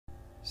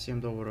Всем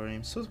доброго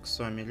времени суток, с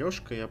вами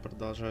Лёшка, я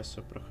продолжаю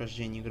свое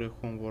прохождение игры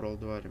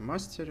HW2R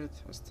Remastered.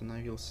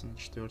 Остановился на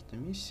 4-й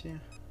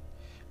миссии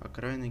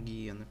Окраина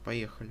Гиены.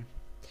 Поехали.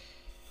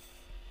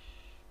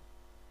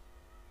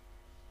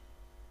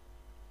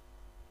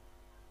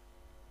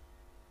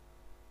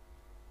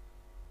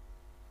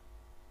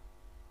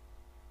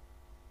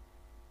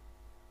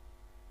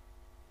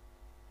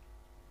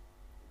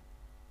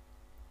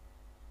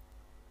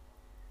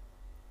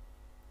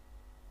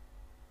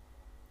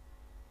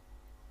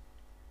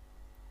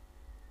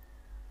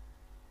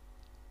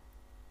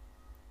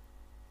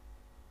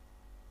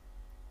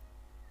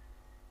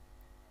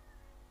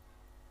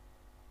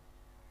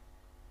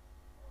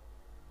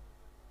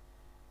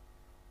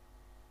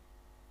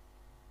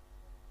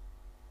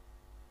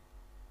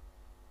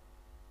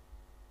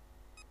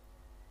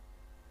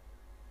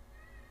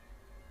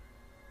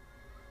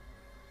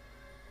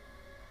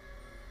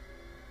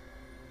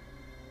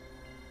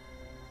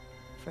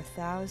 For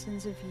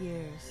thousands of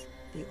years,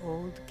 the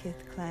old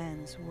Kith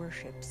clans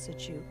worshipped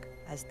Sechuk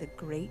as the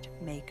great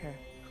maker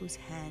whose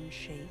hand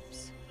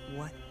shapes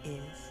what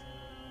is.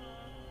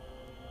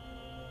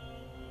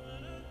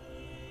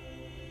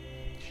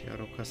 Чья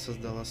рука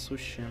создала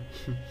сущее.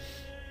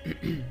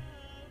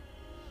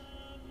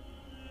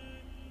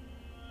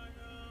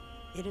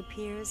 It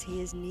appears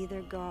he is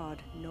neither god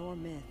nor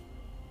myth.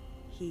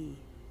 He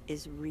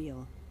is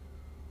real,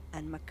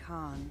 and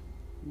Makan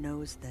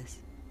knows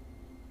this.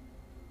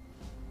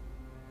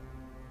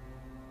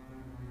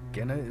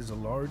 Genna is a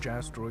large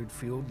asteroid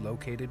field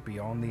located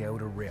beyond the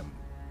Outer Rim,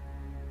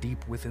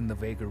 deep within the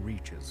Vega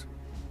reaches.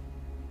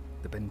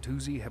 The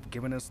Bentusi have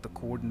given us the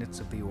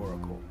coordinates of the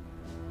Oracle.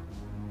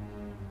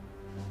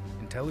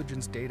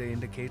 Intelligence data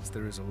indicates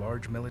there is a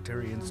large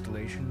military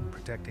installation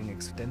protecting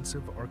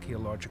extensive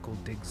archaeological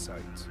dig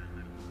sites.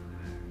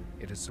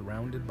 It is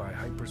surrounded by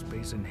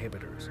hyperspace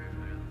inhibitors.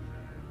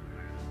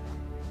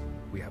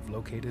 We have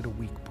located a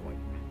weak point.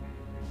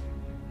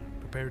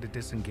 Prepare to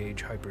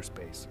disengage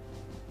hyperspace.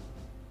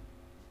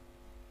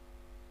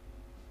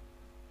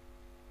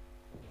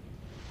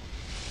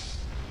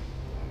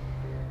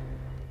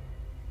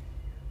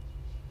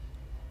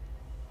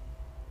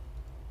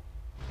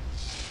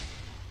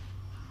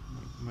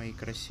 Мои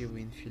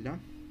красивые инфиля.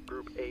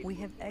 We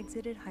have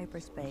exited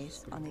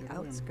hyperspace on the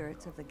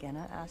outskirts of the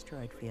Genna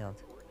asteroid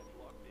field.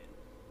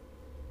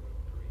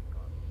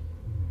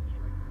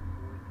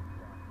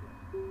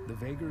 The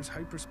Vega's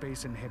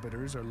hyperspace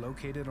inhibitors are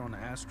located on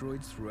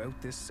asteroids throughout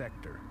this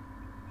sector.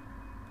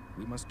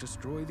 We must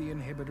destroy the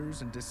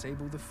inhibitors and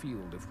disable the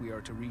field if we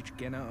are to reach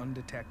Genna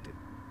undetected.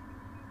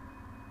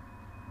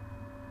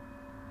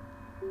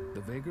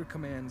 The Vega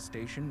command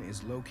station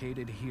is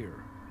located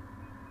here.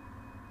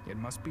 It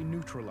must be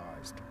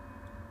neutralized.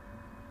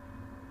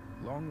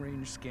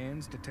 Long-range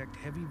scans detect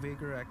heavy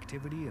Vega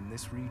activity in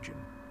this region.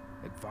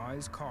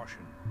 Advise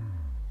caution.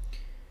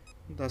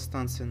 До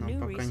станции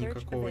нам пока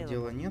никакого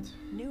дела нет,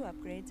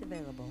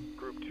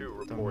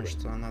 потому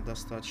что она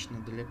достаточно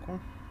далеко.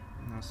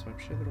 У нас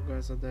вообще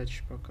другая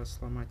задача пока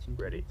сломать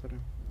ингибиторы.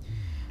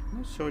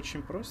 Ну, все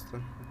очень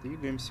просто.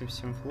 Двигаемся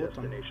всем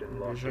флотом к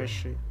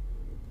ближайшей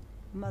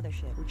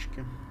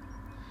кучке,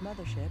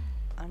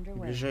 к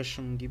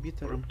ближайшим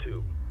ингибиторам.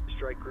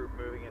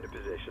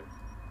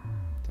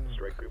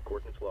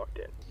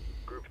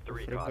 По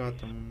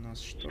фрегатам у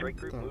нас что? Так,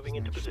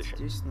 значит,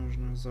 здесь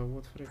нужно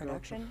завод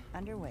фрегатов.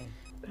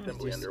 Ну,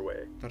 здесь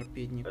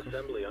торпедников.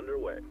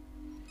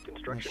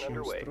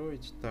 Начнем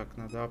строить. Так,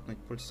 надо апнуть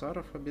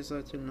пульсаров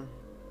обязательно.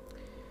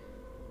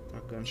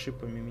 Так,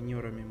 ганшипами,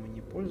 минерами мы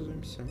не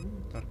пользуемся.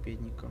 Ну,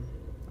 торпедником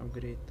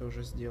апгрейд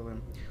тоже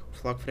сделаем.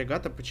 Флаг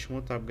фрегата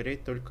почему-то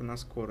апгрейд только на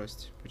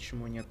скорость.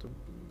 Почему нету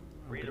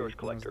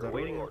апгрейд на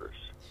здоровье?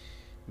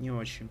 Не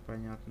очень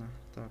понятно.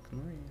 Так,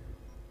 ну и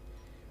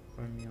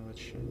по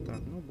мелочи.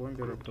 Так, ну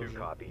бомберы тоже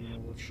не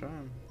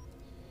улучшаем.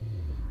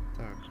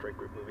 Так, ну,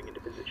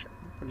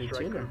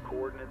 полетели.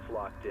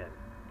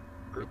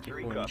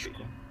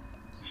 Потихонечку.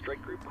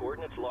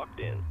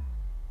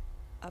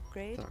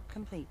 Так,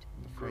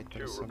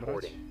 файтеры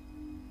собрать.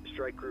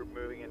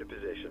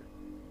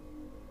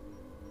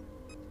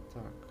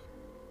 Так.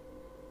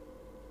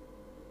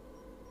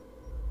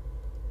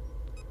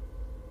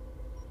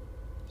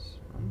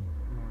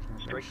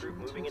 Все,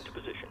 можно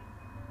дальше.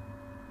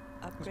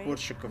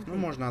 Сборщиков, ну,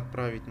 можно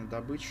отправить на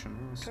добычу,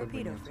 но особо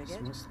нет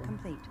смысла.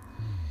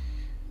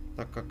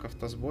 Так как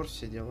автосбор,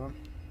 все дела.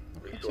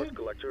 Ну, хотя,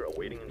 в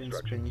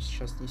принципе, они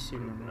сейчас не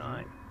сильно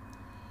нужны.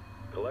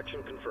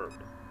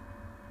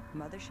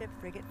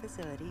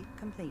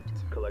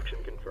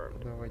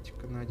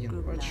 Давайте-ка на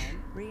один патч.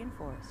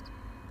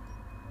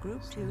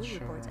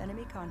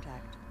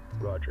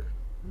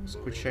 Ну,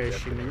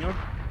 скучающий минер.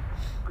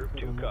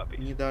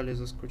 Не дали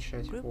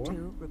заскучать. О.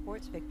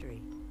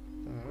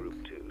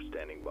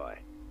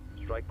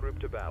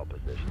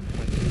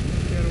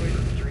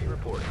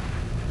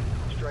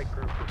 Так.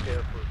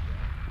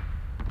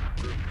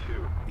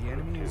 The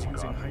enemy is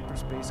using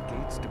hyperspace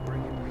gates to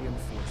bring in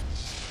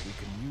reinforcements. We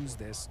can use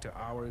this to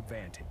our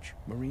advantage.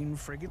 Marine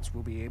frigates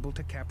will be able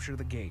to capture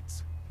the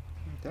gates.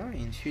 Да,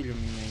 инфиль у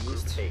меня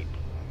есть.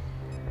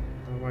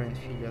 Давай,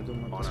 инфиль, я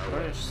думаю, ты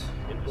справишься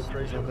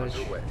с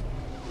задачей.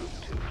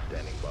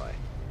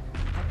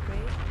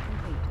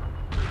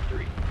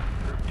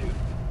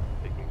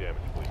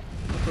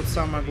 Ну, тут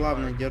самое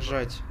главное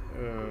держать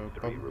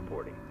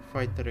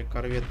файтеры и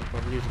корветы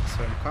поближе к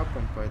своим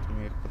капам, поэтому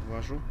я их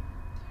подвожу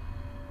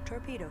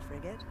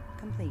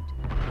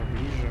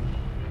поближе.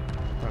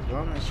 Так,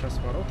 главное сейчас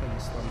ворота не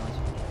сломать.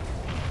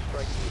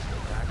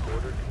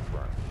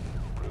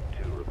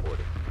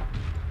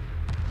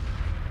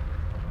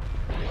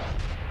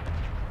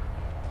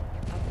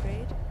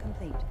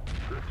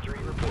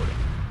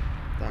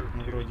 Так,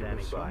 ну вроде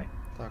бы все.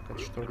 Так, это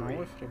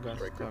штурмовой фрегат.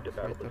 Так,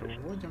 файтер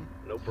уводим.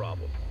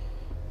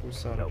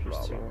 Пульсары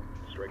пусть его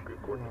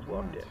ломают.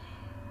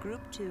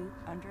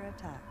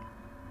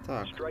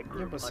 Так,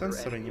 мне бы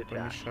сенсоры не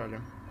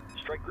помешали.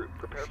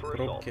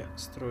 Пробки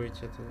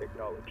строить это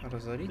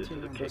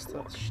разорительно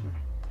достаточно.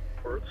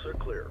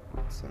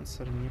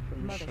 Сенсоры не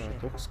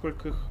помешают. Ох,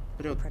 сколько их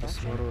прет-то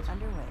с ворот.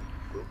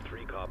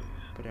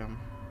 Прям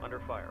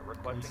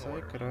конца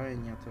и края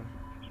нету.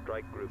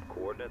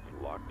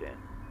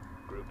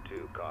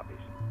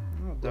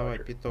 Ну, давай,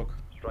 пяток.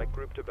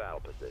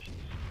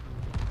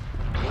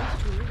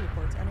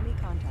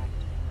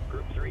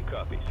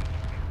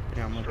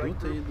 Прям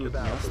идут и идут,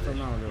 не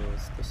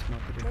останавливаются, ты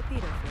смотри.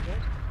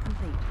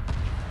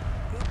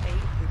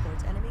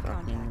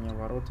 Так, не,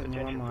 ворота не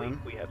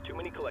ломаем.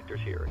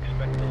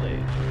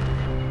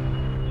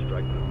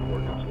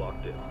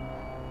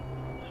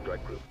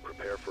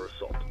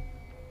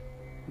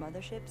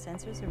 Mothership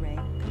sensors array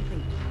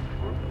complete.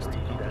 Просто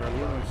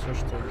контролируем все,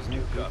 что из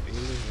них будет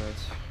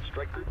вылезать.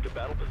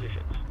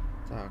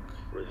 Так.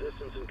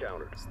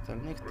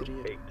 Остальных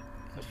 3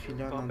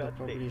 филя надо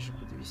поближе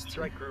подвести.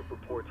 Что-то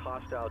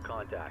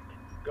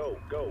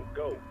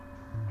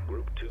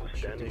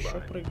еще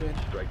прыгает.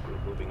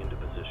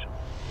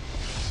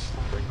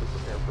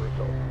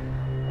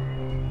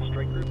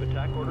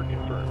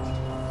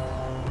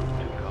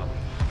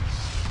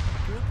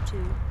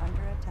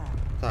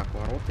 Так,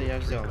 ворота я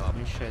взял,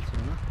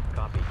 замечательно.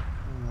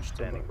 Ну,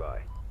 чтобы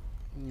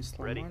не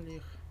сломали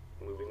их.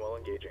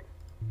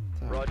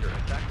 Так,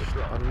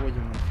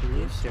 подводим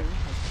инфилей всех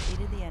к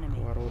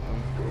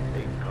воротам.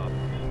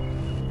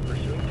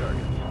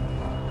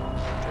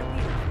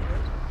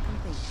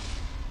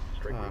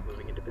 Так,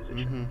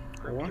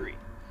 О,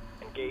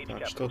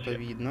 так, что-то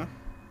видно.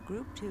 Так,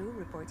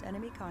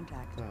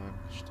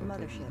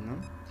 что-то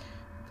видно.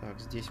 Так,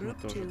 здесь мы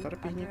тоже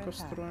торпедников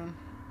строим.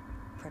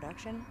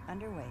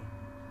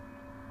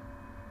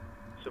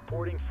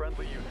 Supporting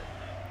friendly units.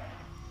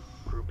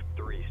 Group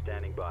 3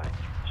 standing by.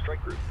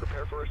 Strike group,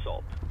 prepare for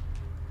assault.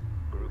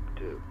 Group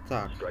 2.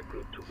 Так, Strike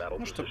group to battle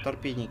ну чтобы positions.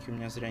 торпедники у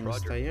меня зря не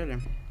стояли.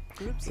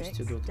 Пусть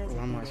идут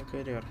ломать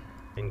карьер.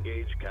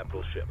 Engage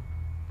capital ship.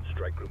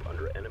 Strike group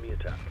under enemy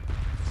attack.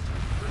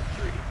 Group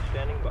 3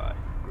 standing by.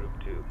 Group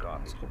 2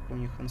 copies. Сколько у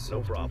них No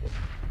инсофта. problem.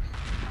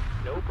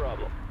 No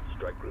problem.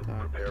 Strike group,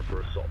 prepare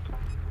for assault.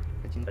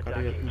 Один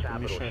корвет не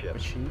помешает ship.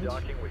 починить.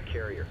 Docking with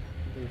carrier.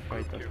 Да и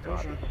файтер Group 2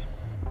 тоже. copies.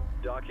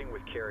 Docking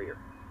with carrier.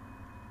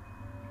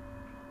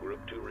 Group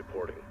 2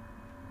 reporting.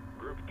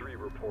 Group 3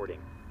 reporting.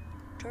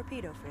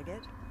 Torpedo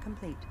frigate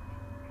complete.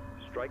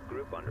 Strike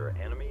group under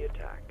enemy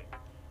attack.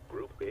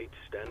 Group 8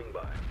 standing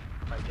by.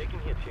 I'm taking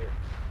hits here.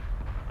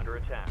 Under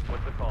attack.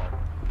 What's the call?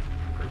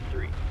 Group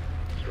 3.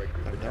 Strike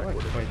group Так, attack. давайте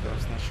order. файтер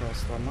сначала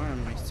сломаем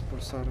вместе с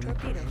пульсарами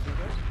Torpedo тоже.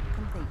 frigate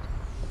complete.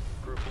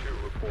 Group 2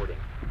 reporting.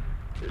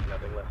 There's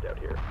nothing left out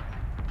here.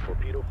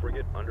 Torpedo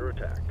frigate under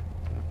attack. Так,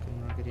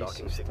 и на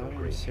агрессию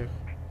ставим всех.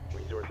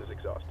 Resources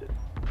exhausted.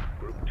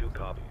 Group 2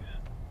 copies.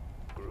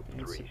 Group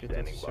 3 принципе, это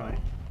standing всё. by.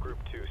 Group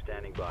 2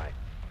 standing by.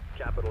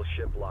 Capital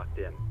ship locked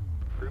in.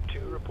 Group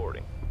 2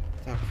 reporting.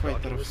 Так,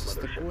 файтеров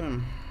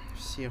состыкуем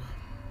всех.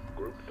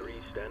 Group 3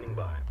 standing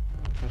by.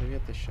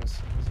 Корветы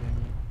сейчас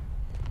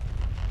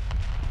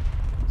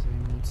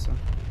займутся.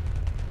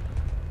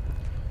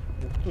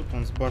 Ух, тут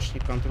он с башни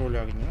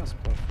контроля огня, с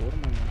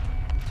платформами.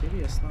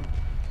 Интересно.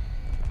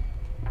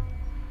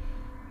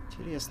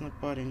 Интересно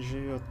парень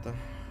живет-то.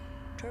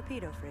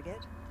 Torpedo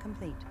frigate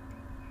complete.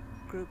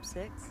 Group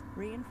 6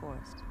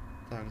 reinforced.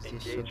 Так,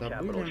 здесь все Engage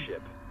capital добыли.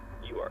 ship.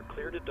 You are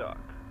clear to dock.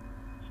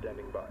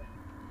 Standing by.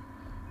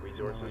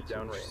 Resources Давайте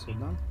лучше downrange.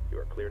 сюда. You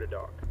are clear to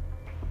dock.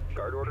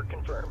 Guard order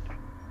confirmed.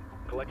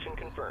 Collection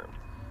confirmed.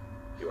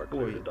 You are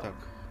clear Ой, to dock. так.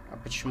 А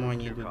почему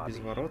они идут без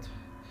ворот?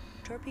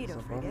 Torpedo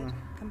Забавно.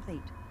 frigate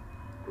complete.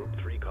 Group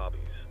 3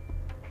 copies.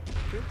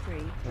 Group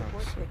 3 Так,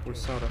 reports все, victory.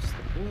 пульсаров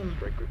стыкуем.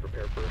 Strike group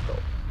prepare for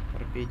assault.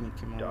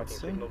 Торпедники Docking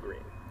молодцы. signal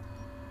green.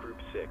 Group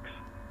 6.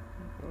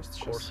 Просто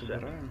сейчас Course set.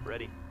 собираем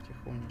Ready.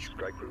 тихонечку.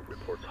 Strike group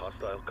reports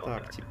hostile Так,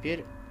 contact.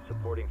 теперь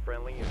Supporting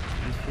friendly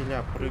units. инфиля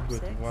Group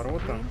прыгают 6 в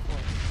ворота.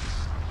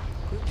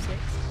 reinforced. Group 6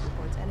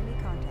 reports enemy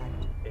contact.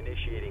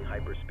 Initiating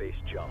hyperspace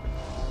jump.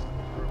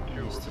 Group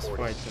 2 Вместе с reporting.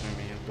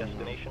 файтерами, я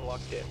думаю. Destination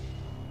locked in.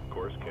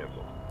 Course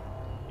canceled.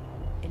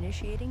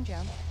 Initiating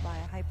jump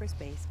via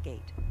hyperspace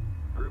gate.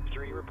 Group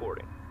 3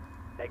 reporting.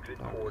 Exit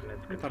Так,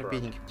 coordinates ну, confirmed.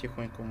 торпедники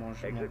потихоньку могут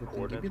Exit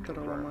coordinates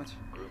ингибиторы confirmed. ломать.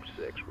 Group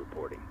 6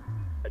 reporting.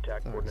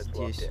 Attack Так, coordinates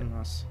locked здесь у in.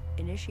 нас...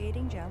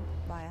 Initiating jump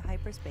via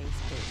hyperspace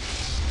gate.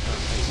 Так,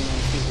 один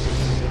амфибий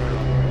забирает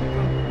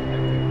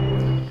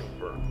ворота,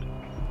 Confirmed.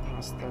 а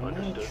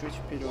остальные Understood. чуть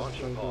вперед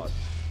Launching пойдут. pod.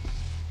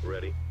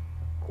 Ready.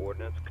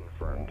 Coordinates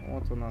confirmed.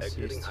 Вот у нас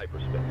Exiting есть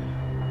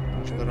hyperspace.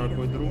 наш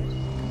дорогой друг,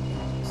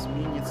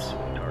 эсминец.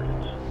 Pursuing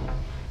targets.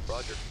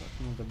 Roger.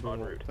 Надо En было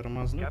route.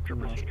 тормознуть Capture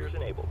немножко, procedures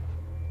enabled.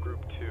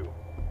 Group 2.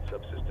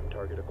 Subsystem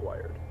target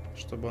acquired.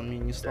 чтобы он мне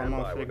не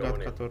сломал фрегат,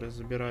 который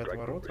забирает Strike group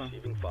ворота.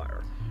 receiving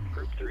fire.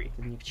 Group 3.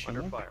 Это ни к Under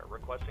чему. fire.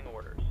 Requesting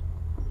orders.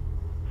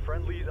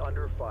 Friendlies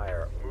under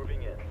fire.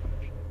 Moving in.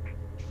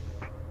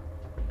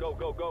 Go,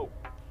 go, go.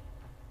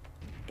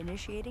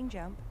 Initiating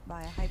jump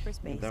via И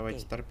hyperspace давайте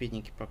gate.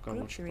 торпедники пока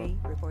Group лучше 3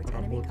 reports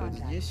enemy поработают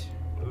contact. здесь.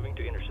 Moving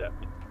to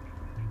intercept.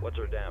 What's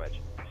our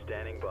damage?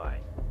 Standing by.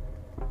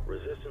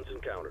 Resistance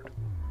encountered.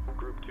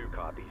 Group 2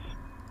 copies.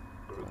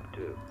 Group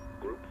 2.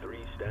 Group 3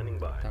 standing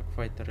by. Так,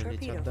 файтеры Torpedo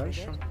летят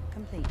дальше. frigate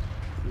complete.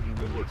 Или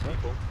Good не work, летят.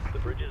 people. The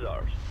bridge is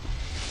ours.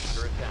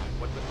 Under attack.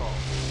 What's the call?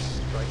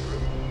 Strike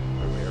group.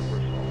 Prepare for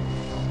assault.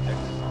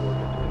 Exit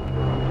coordinates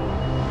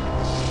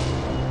confirmed.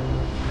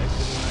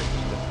 Exiting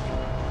hyperspace.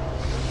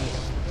 Torpedo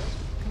frigate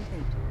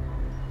complete.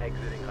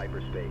 Exiting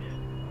hyperspace.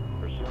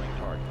 Pursuing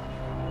target.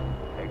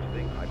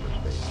 Exiting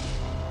hyperspace.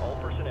 All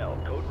personnel,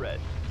 code red.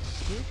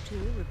 Group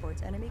 2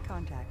 reports enemy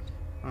contact.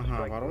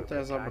 Ага, ворота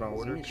я забрал.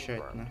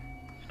 Замечательно.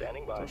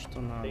 Standing by. То, что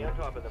Stay надо. on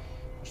top of them.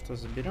 Что,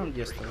 заберем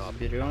Дестро?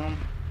 Заберем.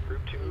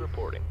 Group 2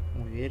 reporting.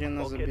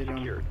 Уверенно Bulkhead заберем.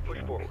 secured. Push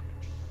Так, forward.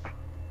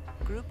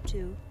 Group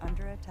 2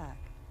 under attack.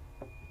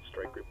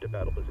 Strike group to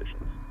battle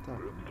positions. так,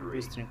 Group 3.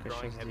 быстренько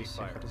drawing сейчас heavy здесь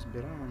fire. их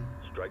разбираем.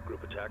 Strike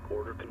group attack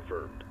order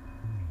confirmed.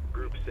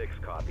 Group 6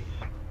 copies.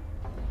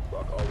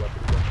 Lock all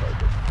weapons on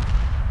target.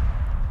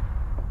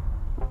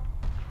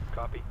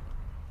 Copy.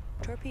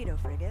 Torpedo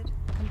frigate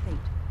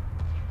complete.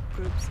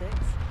 Group 6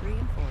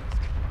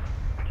 reinforced.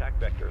 Attack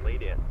vector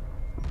laid in.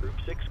 Group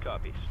 6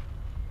 copies.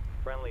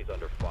 Friendlies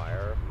under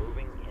fire.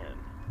 Moving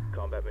in.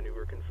 Combat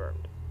maneuver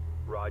confirmed.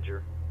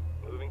 Roger.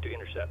 Moving to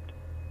intercept.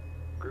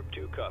 Group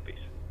 2 copies.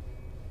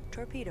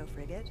 Torpedo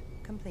frigate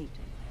complete.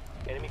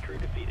 Enemy crew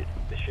defeated.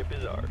 The ship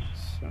is ours.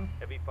 Все.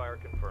 Heavy fire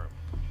confirmed.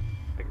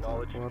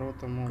 Acknowledge.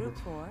 Ворота могут...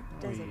 Group 4 Ой,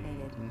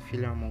 designated.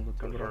 инфиля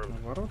могут обратно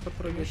в ворота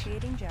прыгать.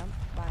 Initiating jump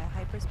via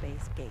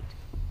hyperspace gate.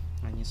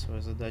 Они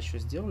свою задачу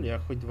сделали. Я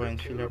хоть два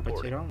инфиля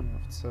потерял, но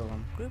в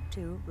целом Group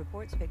 2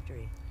 reports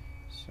victory.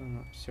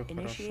 все хорошо.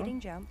 Initiating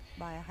jump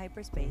via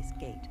hyperspace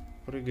gate.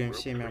 Прыгаем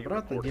всеми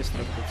обратно. Дестро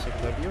тут всех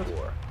добьет.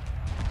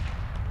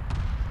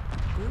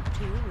 Group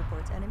 2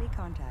 reports enemy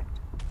contact.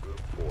 Group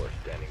 4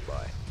 standing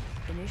by.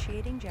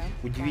 Initiating jump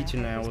via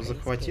Удивительно, я его hyperspace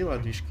захватил, а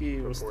gate.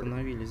 движки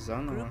восстановились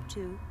заново. Group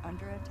 2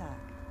 under attack.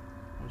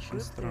 Очень Group 3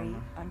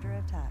 странно. under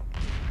attack.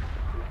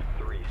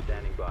 Group 3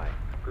 standing by.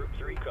 Group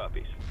 3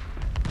 copies.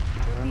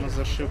 Давай,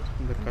 Мазершип,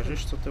 докажи,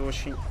 что ты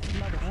очень...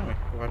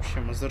 Ой, вообще,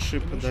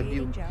 Мазершип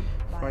добил Initiating jump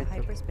via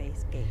файтер.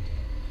 hyperspace gate.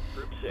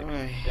 Group 6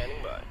 Ай.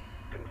 standing by.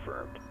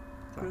 Confirmed.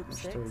 Так, Group ну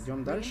 6 что,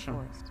 идем дальше?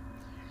 reinforced.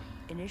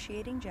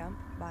 Initiating jump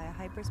via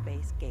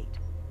hyperspace gate.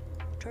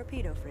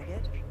 Torpedo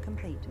frigate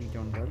complete.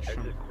 Идем дальше.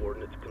 Exit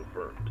coordinates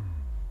confirmed.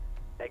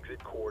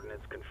 Exit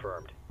coordinates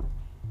confirmed.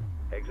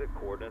 Exit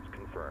coordinates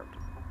confirmed.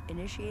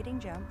 Initiating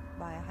jump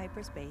via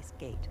hyperspace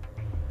gate.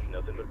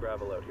 Nothing but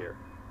gravel out here.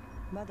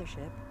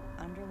 Mothership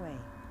underway.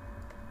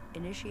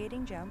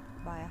 Initiating jump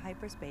via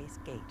hyperspace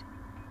gate.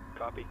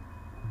 Copy.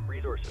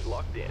 Resources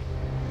locked in.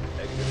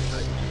 Exiting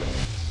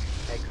hyperspace.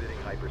 Exiting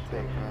Так,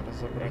 hyperspace. а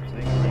разобрать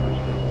Exiting не hyperspace.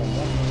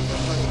 можно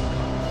разобрать.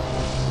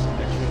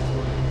 Так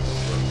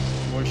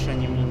что больше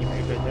они мне не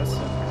пригодятся.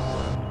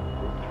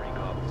 Group 3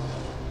 copies.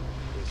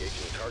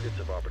 Engaging targets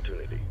of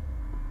opportunity.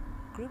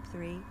 Group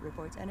 3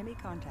 reports enemy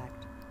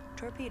contact.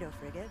 Torpedo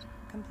frigate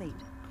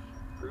complete.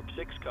 Group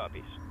 6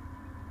 copies.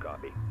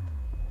 Copy.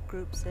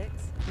 Group 6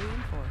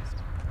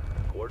 reinforced.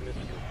 Coordinates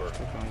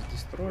Что confirmed. там с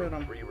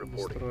дестройером? Group 3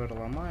 reporting. Дестройер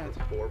ломает,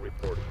 Group 4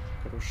 reporting.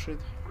 крушит.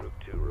 Group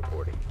 2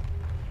 reporting.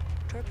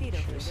 Torpedo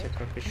Ничего себе, frigate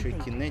как еще и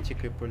complete.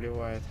 кинетикой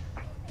поливает.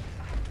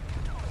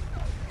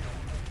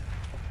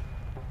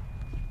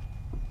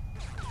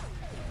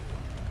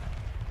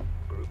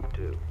 Group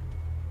 2.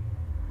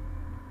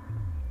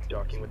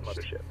 Docking with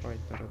mothership.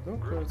 Файтеры Group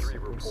докаются, 3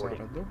 пульсары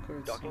reporting.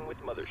 докаются. Docking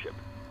with mothership.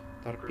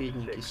 Group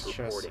Торпедники 6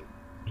 сейчас reporting.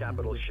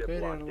 Capital будут ship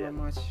кэрриер locked in.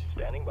 ломать.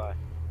 Standing by.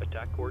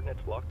 Attack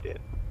coordinates locked in.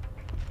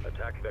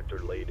 Attack vector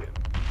laid in.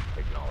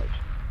 Acknowledged.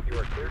 You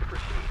are clear to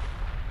proceed.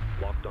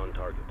 Locked on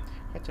target.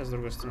 Хотя, с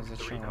другой стороны, Group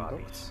зачем 3 вам copies.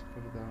 докаться,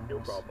 когда No у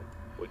нас problem.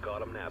 We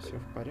got him все napping.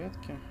 в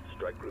порядке.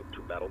 Strike group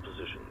to battle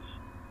positions.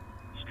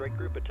 Strike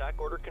group attack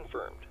order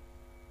confirmed.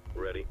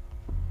 Ready.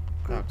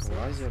 Так, Group 6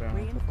 лазеры. Вот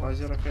от reinforced.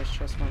 лазеров я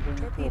сейчас могу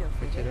Torpedo неплохо frigate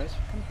потерять.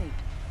 complete.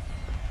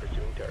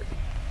 Pursuing target.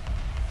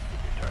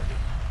 Your target.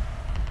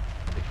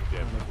 Take your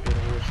damn Надо в quick.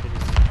 первую очередь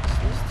Group 2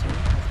 снести.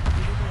 has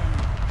defeated the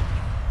enemy.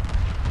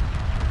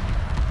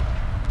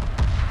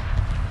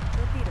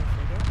 Torpedo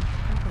frigate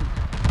complete.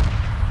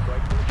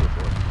 Strike group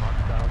report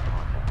hostile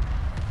contact.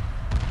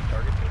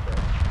 Target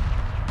confirmed.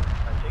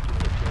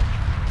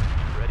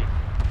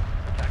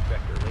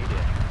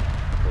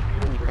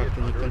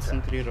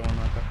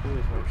 концентрированно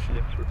атакуют вообще.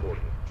 Group 6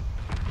 reporting.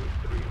 Group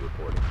 3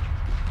 reporting.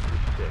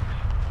 Group 6.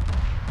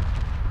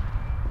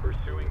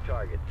 Pursuing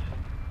targets.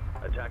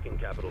 Attacking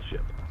capital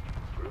ship.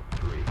 Group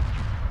 3.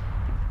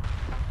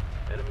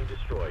 Enemy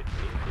destroyed.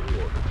 Need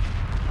new orders.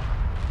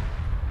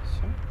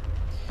 Все.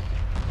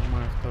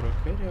 Ломаю второй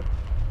carrier.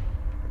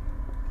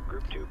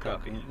 Group 2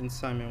 Так, copies.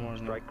 инсами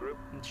можно Strike group,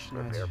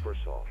 начинать prepare for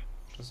assault.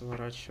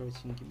 разворачивать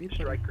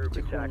ингибиторы Strike group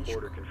attack потихонечку.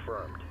 order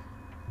confirmed.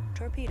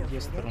 Torpedo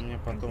Дестер у frigate меня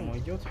потом complete.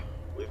 уйдет.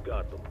 We've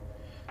got them.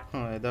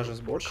 А, я даже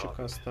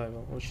сборщика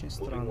оставил. Очень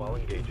странно. Я думаю,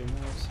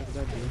 я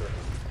всегда бил.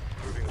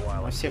 Moving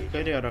while На всех engaging.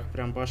 карьерах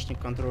прям башни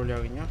контроля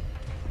огня.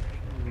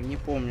 Не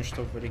помню,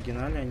 что в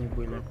оригинале они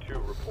были Group 2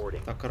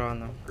 reporting. так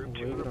рано Group в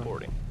 2 играх.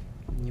 reporting.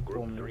 Не Group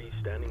помню. 3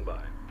 standing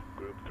by.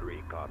 Group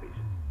 3 copies.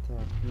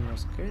 Так,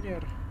 минус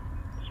карьер.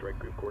 Strike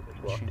group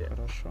coordinates locked Очень in.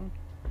 хорошо.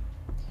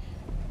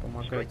 Strike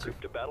Помогайте group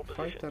to battle positions.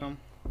 файтерам.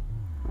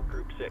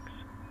 Group 6.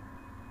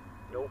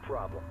 No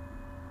problem.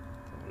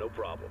 No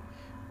problem.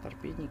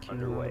 Торпедники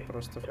мне надо Underway.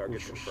 просто в Target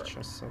кучу confirmed.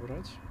 сейчас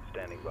собрать.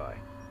 Standing by.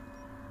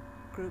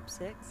 Group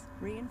 6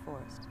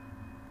 reinforced.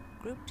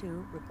 Group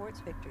 2 reports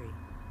victory.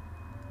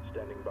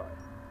 Standing by.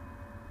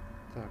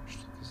 Так,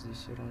 что-то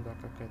здесь ерунда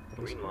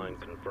какая-то Green line происходит.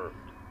 confirmed.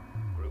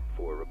 Group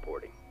 4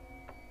 reporting.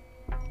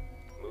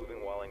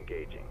 Moving while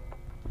engaging.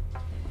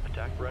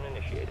 Attack run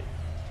initiated.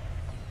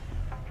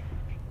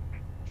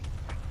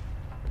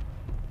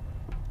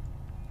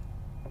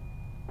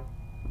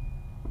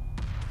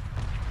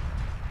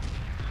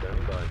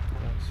 Standing by.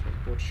 Так, все,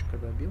 сборщика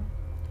добил.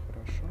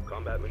 Хорошо.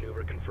 Combat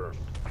maneuver confirmed.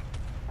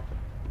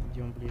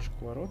 Идем ближе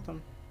к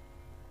воротам.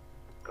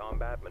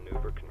 Combat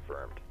maneuver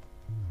confirmed.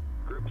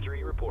 Group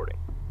 3 reporting.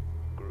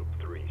 Group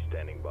 3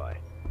 standing by.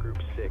 Group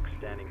 6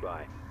 standing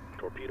by.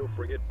 Torpedo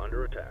frigate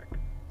under attack.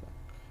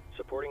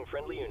 Supporting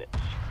friendly units.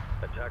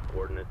 Attack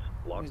coordinates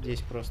Ну, locked in.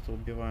 здесь просто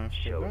убиваем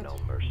Show фрегат, no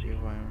mercy.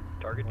 убиваем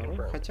Target ворот.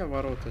 confirmed. Хотя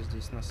ворота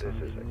здесь на самом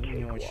This is деле a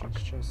не cakewalk. очень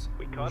сейчас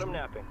We caught him нужны,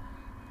 napping.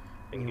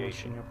 не Engaging.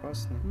 очень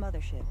опасно.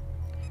 Mothership.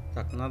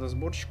 Так, надо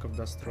сборщиков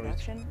достроить.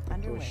 Production Это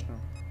underway. точно.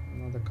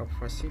 Надо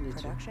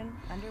кап-фасилити Production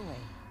underway.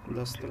 Group 2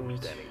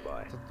 достроить. standing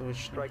by. Это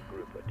точно. Strike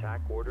group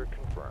attack order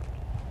confirmed.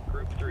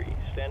 Group 3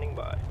 standing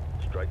by.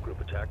 Strike group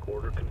attack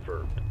order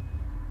confirmed.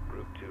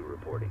 Group 2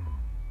 reporting.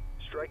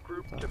 Strike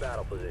group to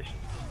battle position.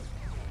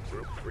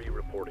 Group 3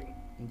 reporting.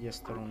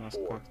 Дестер у нас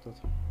Four. как тут?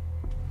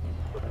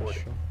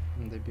 Reporting. Хорошо.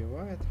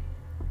 Добивает.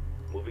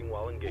 Moving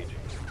while engaging.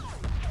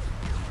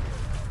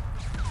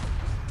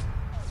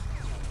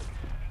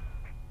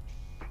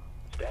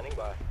 Standing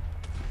by.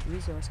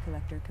 Resource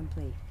collector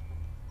complete.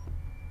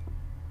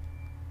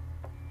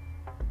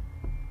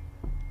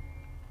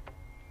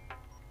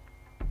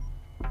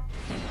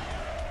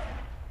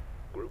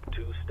 Group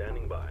 2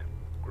 standing by.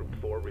 Group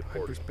 4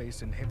 reporting.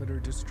 Hyperspace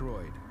inhibitor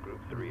destroyed. Group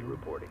 3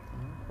 reporting.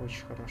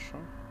 Очень хорошо.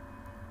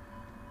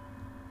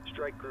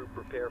 Strike group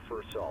prepare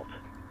for assault.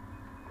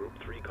 Group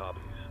 3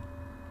 copies.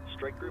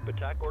 Strike group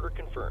attack order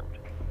confirmed.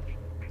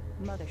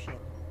 Mothership.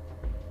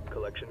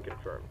 Collection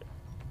confirmed.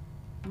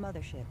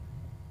 Mothership.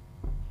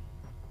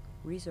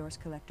 Resource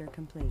collector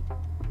complete.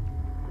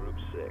 Group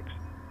 6.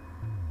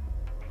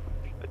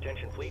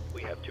 Attention fleet,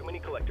 we have too many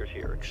collectors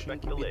here.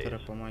 Expect delays. Ингибитора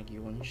помоги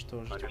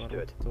уничтожить. Understood.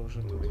 Ворота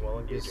тоже тут Moving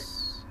while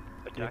без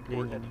Attack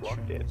крепления coordinates ничего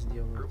locked не in.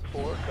 сделают. Group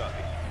 4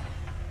 copies.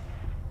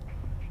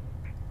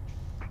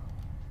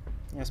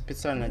 Я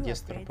специально New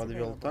Дестера upgrades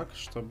подвел available. так,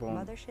 чтобы он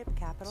Mothership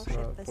capital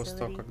ship после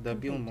того, facility как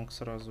добил, complete. мог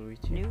сразу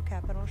уйти. New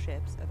capital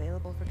ships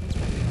available for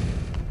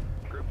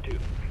construction. Group 2.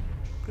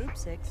 Group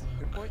 6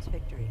 reports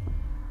victory.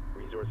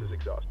 Resources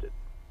exhausted.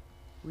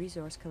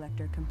 Resource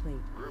collector complete.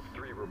 Group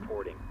 3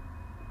 reporting.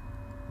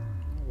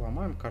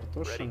 Ломаем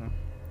картошины.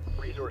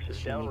 Resources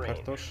Точнее, не downrange.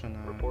 картошины,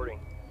 а Reporting.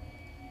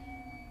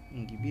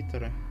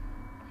 ингибиторы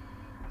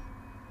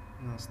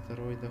на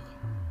астероидах.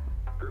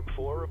 Group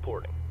 4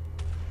 reporting.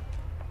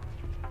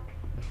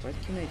 Да хватит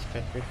кинетика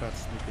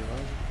отвлекаться, добивай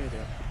же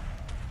карьер.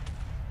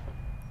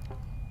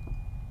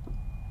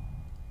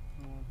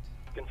 Вот.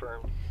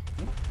 Confirmed.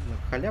 Ну,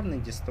 халявный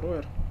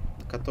дестройер,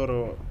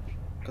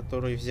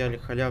 который взяли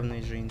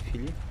халявные же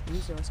инфили.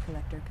 Resource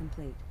collector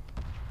complete.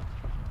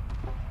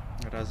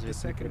 Разве The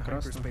это не second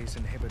прекрасно? hyperspace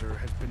inhibitor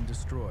has been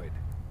destroyed.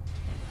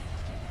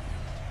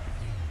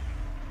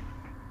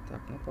 Так,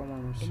 ну,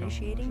 по-моему, все.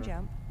 Initiating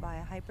jump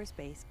via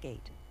hyperspace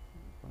gate.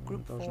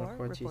 Group Должно 4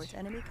 хватить reports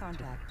enemy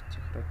contact.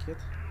 этих ракет.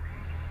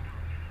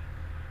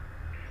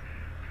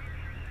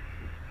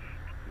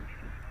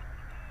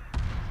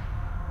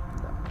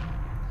 Да,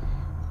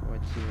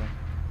 хватило.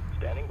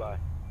 Standing by.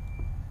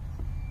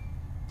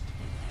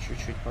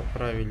 Чуть-чуть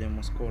подправили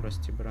ему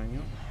скорость и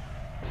броню.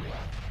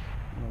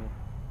 Ну,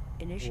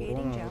 Initiating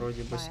урон jump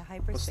вроде бы via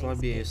hyperspace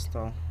послабее gate.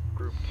 стал,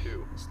 Group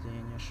 2. если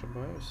я не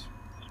ошибаюсь.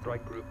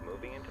 Strike group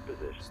moving into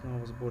position.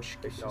 Снова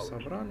сборщики все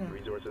Acknowledged. собрали.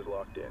 Resources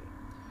locked in.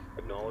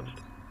 Acknowledged.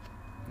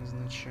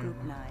 Назначаем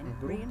Group 9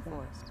 группу.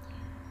 reinforced.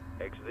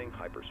 Exiting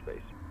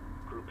hyperspace.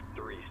 Group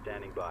 3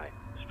 standing by.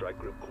 Strike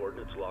group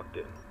coordinates locked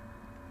in.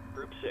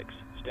 Group 6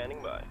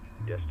 standing by.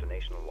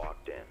 Destination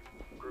locked in.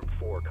 Group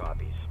 4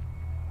 copies.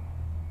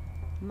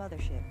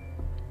 Mothership.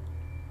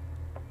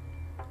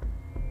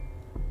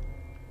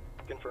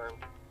 Confirmed.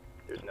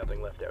 There's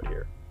nothing left out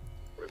here.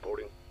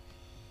 Reporting.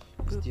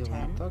 Group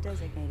Сделаем 10 так,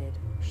 designated.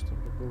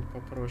 чтобы было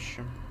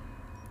попроще.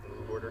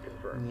 Move order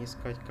confirmed. Не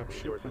искать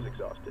капшипы. Resources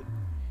exhausted.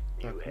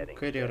 Так, New ну, heading.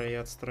 карьера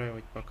я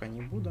отстраивать пока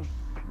не буду.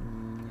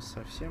 Не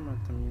совсем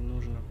это мне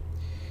нужно.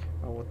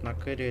 А вот на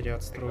карьере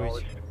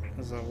отстроить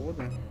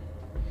заводы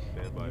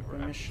не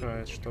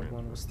помешает, чтобы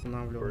он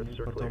восстанавливал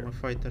потом и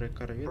файтеры, и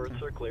корветы.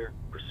 Berths are clear.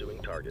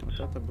 Pursuing targets.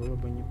 Вот это было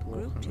бы неплохо.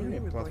 Group Ну 2 и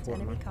reports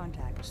платформы enemy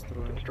contact.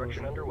 построим Construction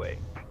тоже. underway.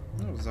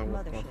 Ну, завод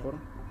Mothership.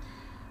 платформ.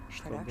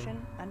 Чтобы Production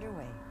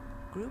underway.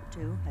 Group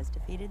 2 has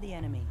defeated the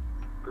enemy.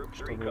 Group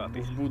 3 в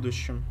copies.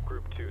 будущем,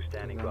 Group 2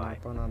 standing когда by.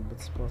 нам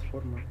понадобится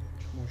платформа,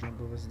 можно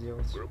было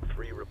сделать. Group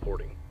 3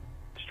 reporting.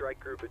 Strike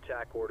group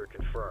attack order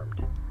confirmed.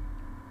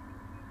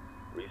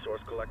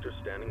 Resource collector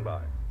standing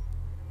by.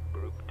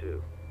 Group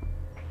 2.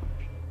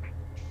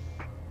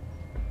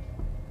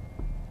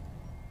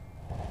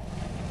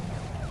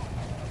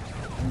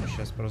 Ну,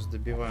 сейчас просто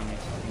добиваем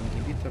эти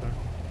ингибитора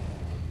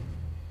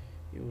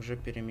и уже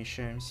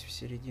перемещаемся в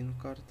середину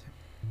карты.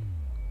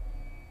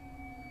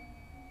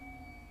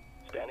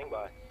 Standing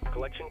by.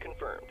 Collection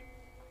confirmed.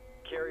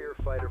 Carrier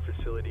fighter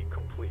facility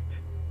complete.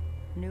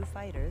 New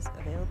fighters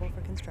available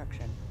for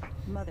construction.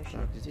 Mothership.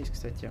 Так, здесь,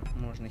 кстати,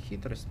 можно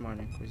хитрость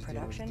маленькую сделать,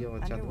 Production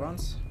сделать underway.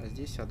 адванс, а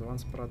здесь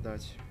адванс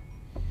продать,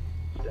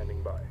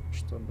 Standing by.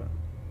 чтобы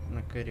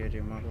на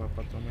карьере могла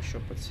потом еще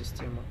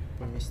подсистема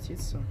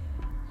поместиться.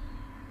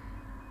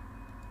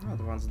 Ну,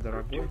 адванс Group 2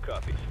 дорогой.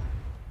 copies.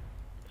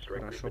 Strike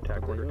Хорошо group attack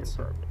order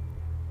продается. confirmed.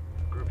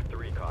 Group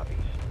 3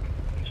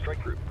 copies.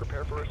 Strike group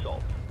prepare for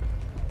assault.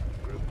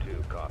 Group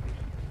 2 copies.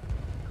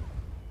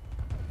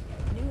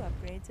 New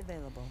upgrades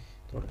available.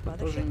 Только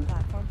тоже Mothership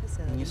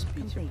platform не facility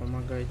спите, complete.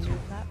 помогайте. New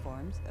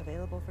platforms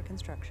available for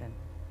construction.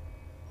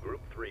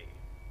 Group 3.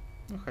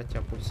 Ну,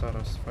 хотя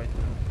пульсаров с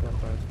файтером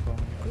хватает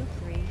вполне. Group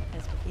 3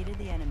 has defeated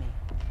the enemy.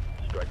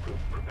 Strike group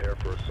prepare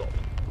for assault.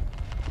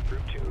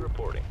 Group 2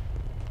 reporting.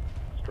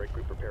 Strike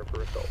group prepare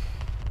for assault.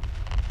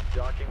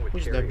 Docking with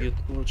Пусть carrier. добьют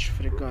лучше Group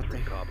фрегаты. 3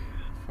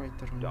 copies.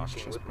 Файтер у нас Docking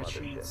сейчас with mothership.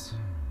 починится.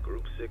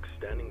 Group 6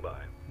 standing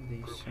by. Да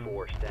и Group все.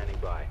 4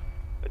 standing by.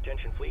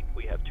 Attention fleet,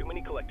 we have too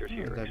many collectors Ну,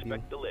 here. добил.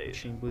 Expect delays.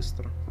 Очень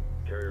быстро.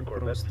 Carrier И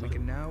corvettes. просто. We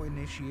can now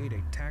initiate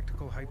a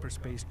tactical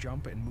hyperspace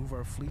jump and move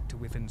our fleet to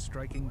within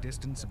striking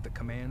distance of the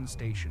command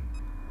station.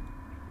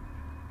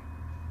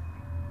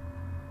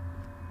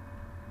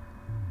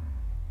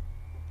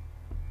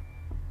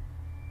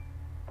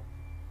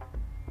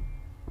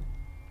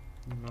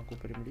 Не могу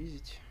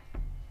приблизить,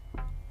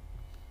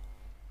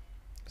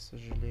 к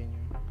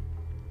сожалению.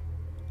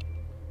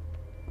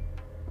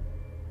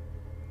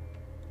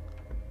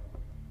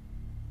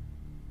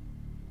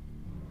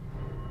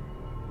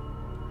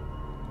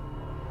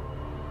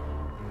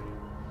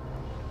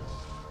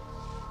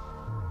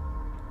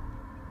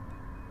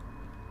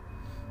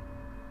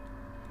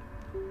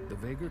 The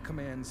Vega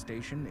command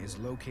station is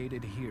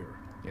located here.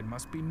 It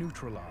must be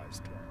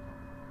neutralized.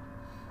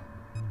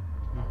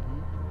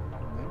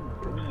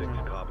 Group 6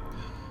 Нормально. copies.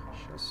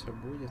 Сейчас все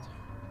будет.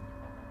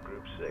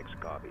 Group 6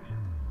 copies.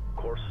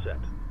 Course set.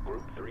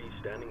 Group 3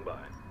 standing by.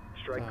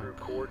 Strike Так. group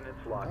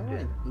coordinates locked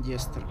Давай, in.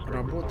 Дестер, Strike group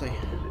работай.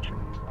 moving into position.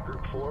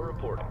 Group 4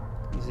 reporting.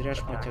 Не зря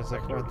ж мы тебя Attack vector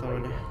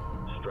захватывали. laid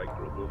in. Strike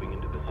group moving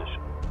into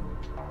position.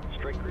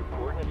 Strike group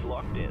coordinates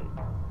locked in.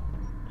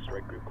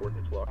 Strike group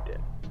coordinates locked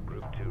in.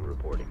 Group 2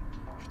 reporting.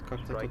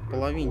 Как-то Strike тут group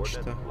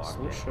половинчато coordinates locked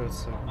in.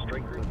 слушаются,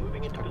 Strike group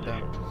moving into когда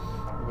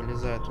position.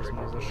 вылезает из Strike group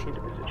moving мазошип.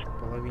 into position.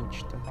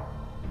 Половинчато.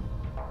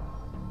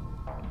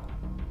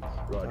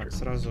 Roger. Так,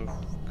 сразу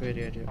в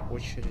карьере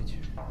очередь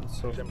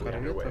концов Assembly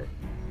корветов. underway.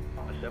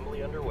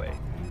 Assembly underway.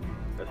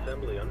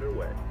 Assembly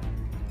underway.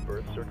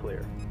 Berths are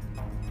clear.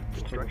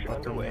 Чтобы Construction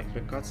потом не underway.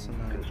 отвлекаться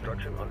на это.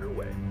 Construction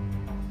underway.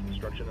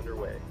 Construction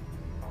underway.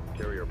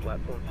 Carrier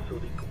platform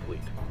facility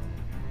complete.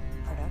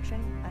 Production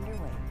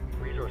underway.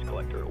 Resource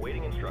collector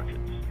awaiting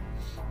instructions.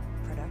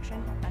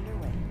 Production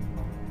underway.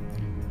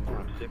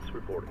 Group 6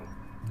 reporting.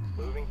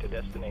 Moving to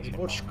destination.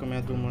 Сборщикам,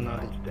 я думаю,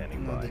 надо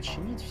Standing by.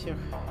 чинить всех.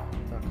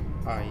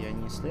 Так, я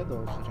не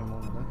исследовал же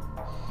ремонт,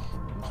 да?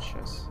 Ну,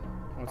 сейчас.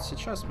 Вот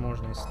сейчас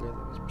можно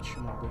исследовать,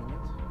 почему бы и нет.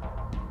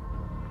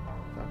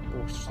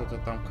 Так, что-то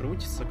там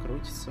крутится.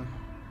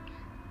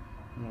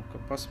 Ну-ка,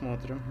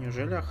 посмотрим.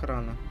 Неужели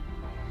охрана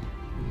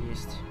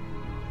есть?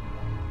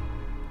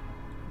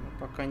 Ну,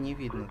 пока не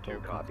видно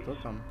толком, кто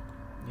там.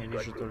 Я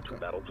вижу только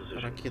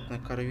ракетные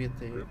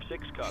корветы и Group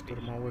 6 copies.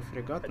 штурмовой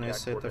фрегат, но Attack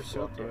если это coordinates все,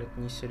 locked то in. это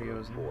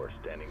несерьезно. Group 4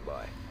 standing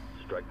by.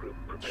 Strike group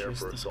prepare for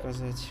Честно assault.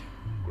 сказать.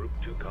 Group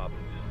 2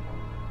 copies.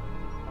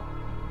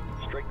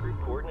 Strike group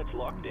coordinates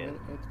locked in.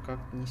 Это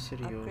как-то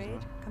nесерьезно.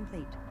 Upgrade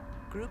complete.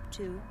 Group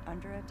 2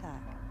 under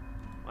attack.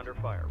 Under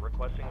fire.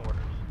 Requesting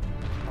orders.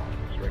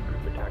 Strike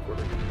group attack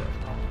order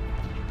confirmed.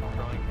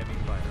 Drawing heavy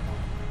fire.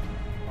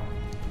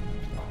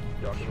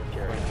 Docking with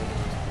carrier.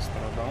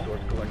 Пострадал.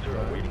 Source collector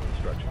Да. awaiting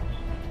instructions.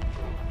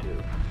 Group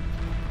 2.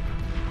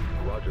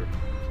 Roger.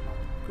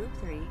 Group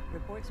 3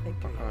 reports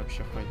victory. Пока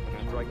вообще файтеры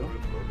Strike отойду.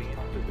 group moving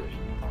into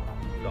position.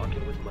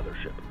 Docking with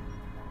mothership.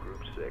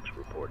 Group 6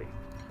 reporting.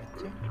 Хотя...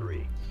 Group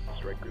 3.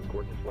 Strike group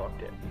coordinates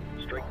locked in.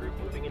 Strike group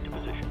moving into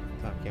position.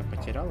 Так, я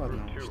потерял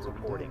одного, Group 2 что ли? Да,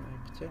 reporting.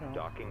 я потерял.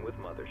 Docking with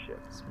mothership.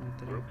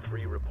 Смотри. Group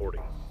 3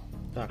 reporting.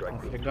 Так, Strike ну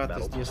group to фрегаты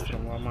battle с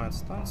дестром positions. ломают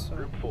станцию.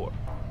 Group 4.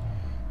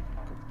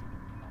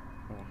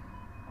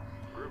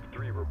 О, Group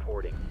 3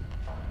 reporting.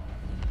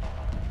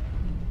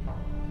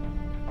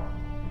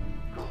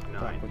 Group 9.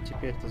 так, вот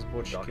теперь-то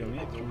сборщики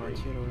умеют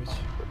ремонтировать.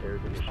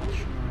 Repairs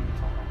initiated.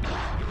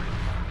 Начинают.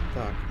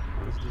 Так,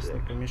 здесь не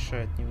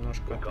помешает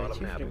немножко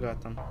отойти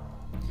фрегатам,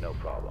 No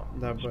problem.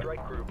 дабы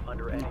Strike group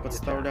under не enemy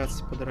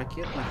подставляться под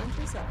ракетных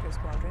Interceptor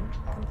squadron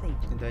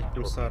complete. и дать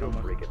пульсарам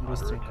их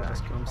быстренько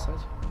раскромсать.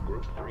 attack.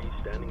 Group 3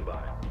 standing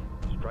by.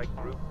 Strike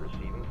group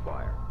receiving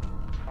fire.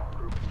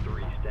 Group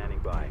 3 standing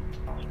by.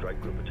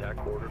 Strike group attack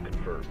order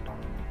confirmed.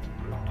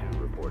 Group 2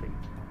 reporting.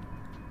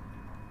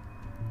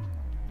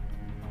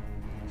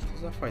 Что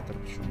за файтер?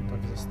 Почему он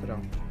так застрял?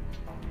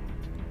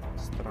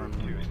 Странно.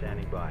 Group 2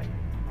 standing by.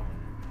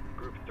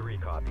 Group 3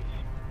 copies.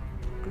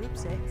 Group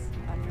 6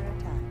 under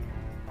attack.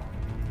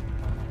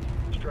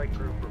 Strike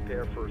group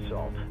prepare for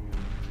assault.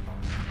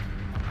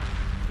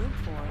 Group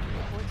 4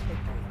 reports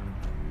victory.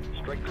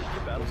 Strike group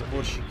to battle.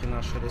 Сборщики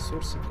наши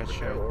ресурсы Prepare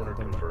качают, order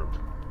надо бы confirmed.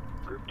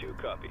 Group 2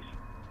 copies.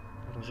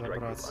 Strike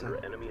group разобраться.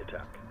 under enemy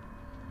attack.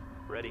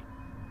 Ready.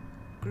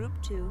 Group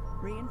 2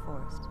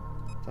 reinforced.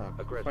 Так,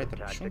 Aggressive файтер,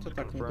 почему ты tactics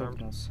так не confirmed.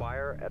 докнулся?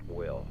 Fire at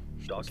will.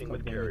 Что с Docking тобой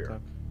with не carrier.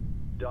 так?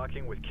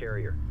 Docking with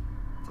carrier.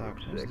 Так,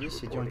 Group ну 6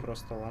 здесь идем reporting.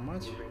 просто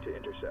ломать. Moving to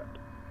intercept.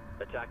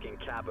 Attacking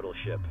capital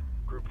ship.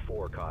 Group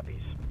 4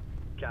 copies.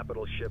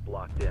 Capital ship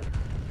locked in.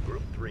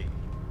 Group 3.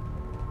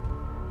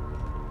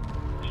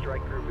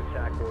 Strike group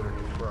attack order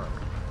confirmed.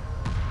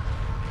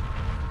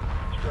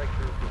 Strike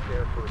group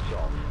prepare for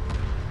assault.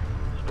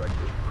 Strike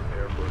group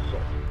prepare for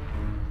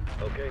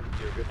assault. Okay,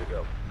 you're good to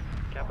go.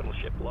 Capital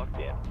ship locked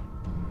in.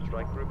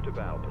 Strike group to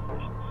battle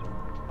positions.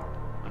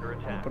 Under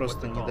Мы attack.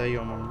 просто не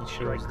даем им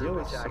ничего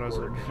сделать,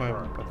 сразу убиваем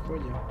на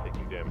подходе.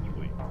 Taking damage,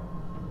 please.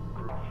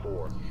 Group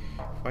 4.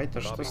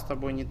 Файтер, что с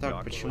тобой не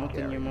так? Почему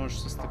ты не можешь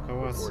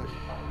состыковаться?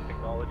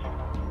 Acknowledge.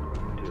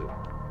 Group 2.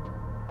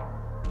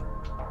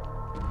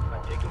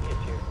 I'm taking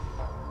hits here.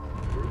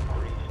 Group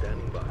 3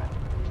 standing by.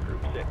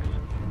 Group 6.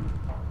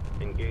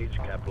 Engage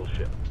capital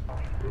ship.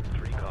 Group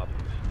 3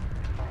 copies.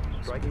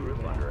 Strike group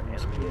under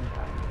enemy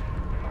attack.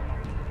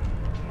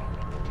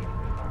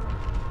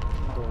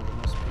 Должен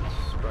успеть.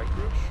 Strike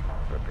group,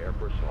 prepare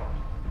for assault.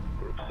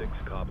 Group 6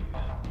 copies.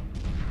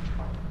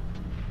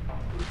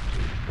 Group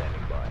 2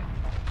 standing by.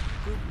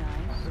 Group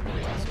 9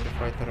 reports Если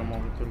файтеры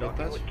могут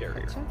улетать,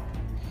 хотя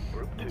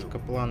Group 2. только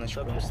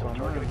планочку им Subsystem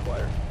сломаем, target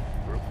acquired.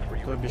 Group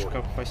 3 то бишь reporting.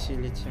 как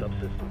фасилити,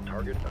 Subsystem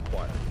target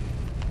acquired.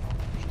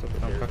 чтобы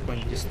там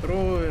какой-нибудь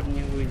дестройер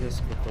не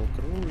вылез,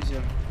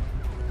 батлкрузер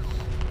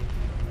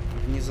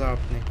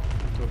внезапный,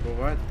 а то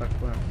бывает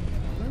такое.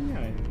 Да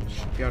не,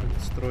 шипяр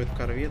строит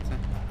корветы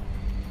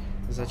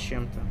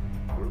зачем-то.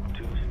 Group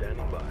 2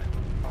 standing by.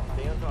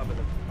 Stay on top of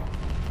them.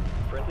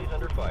 Friendlies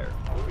under fire.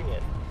 Moving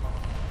in.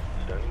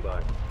 Standing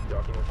by.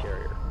 Docking with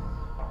carrier.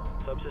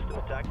 Subsystem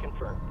attack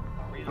confirmed.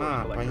 Resource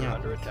А, collector понятно,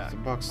 under attack. тут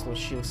баг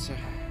случился.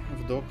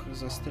 В доках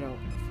застрял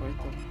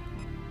файтер.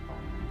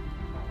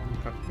 Они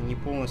как-то не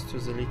полностью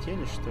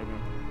залетели, что ли?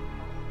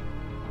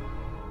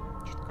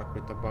 Что-то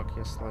какой-то баг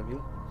я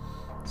словил.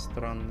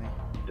 Странный.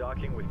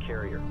 Docking with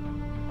carrier.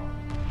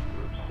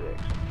 Group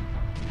 6.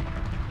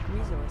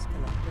 resource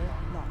collector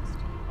lost.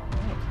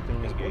 Вот, ты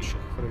мне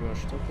сборщиков рвешь,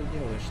 что ты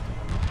делаешь-то?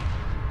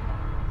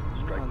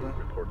 Strike Надо. group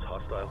reports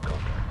hostile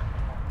contact.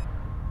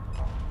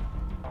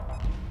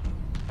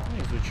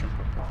 Ну, изучим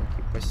пока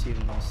такие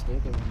пассивные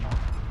исследования.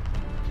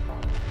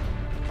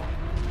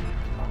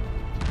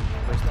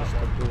 Просто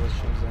чтобы было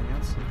чем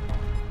заняться.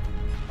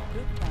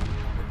 Group 10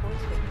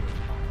 reports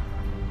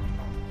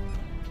victory.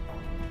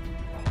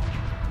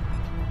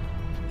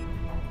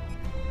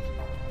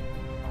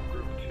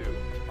 Group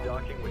 2.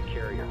 Docking with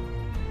carrier.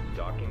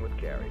 Docking with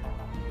carrier.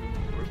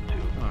 Group 2.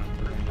 А,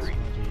 Group это 3.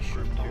 смотри, еще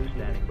Group 2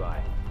 standing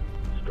by.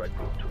 Strike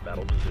group to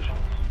battle positions.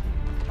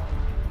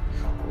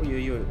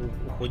 Ой-ой-ой,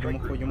 уходим,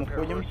 Strike group уходим, prepare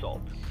for уходим.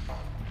 assault.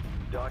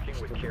 Docking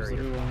with Чтобы carrier.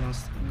 взрывом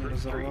нас не Group 3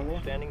 разорвало.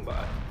 standing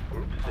by.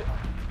 Group 6.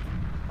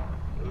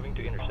 Moving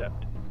to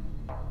intercept.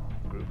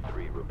 Group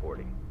 3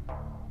 reporting.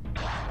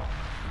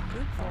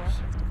 Group 4 has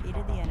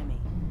defeated the enemy.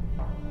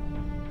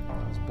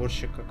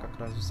 Сборщика как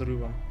раз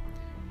взрывом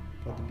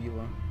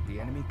подбило. The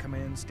enemy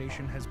command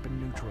station has been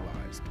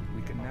neutralized.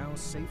 We can now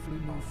safely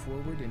move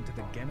forward into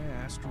the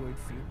Genna asteroid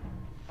field.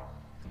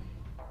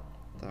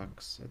 Так,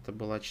 это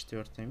была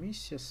 4-я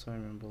миссия. С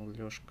вами был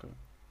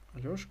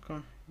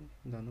Лёшка.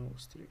 До новых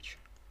встреч.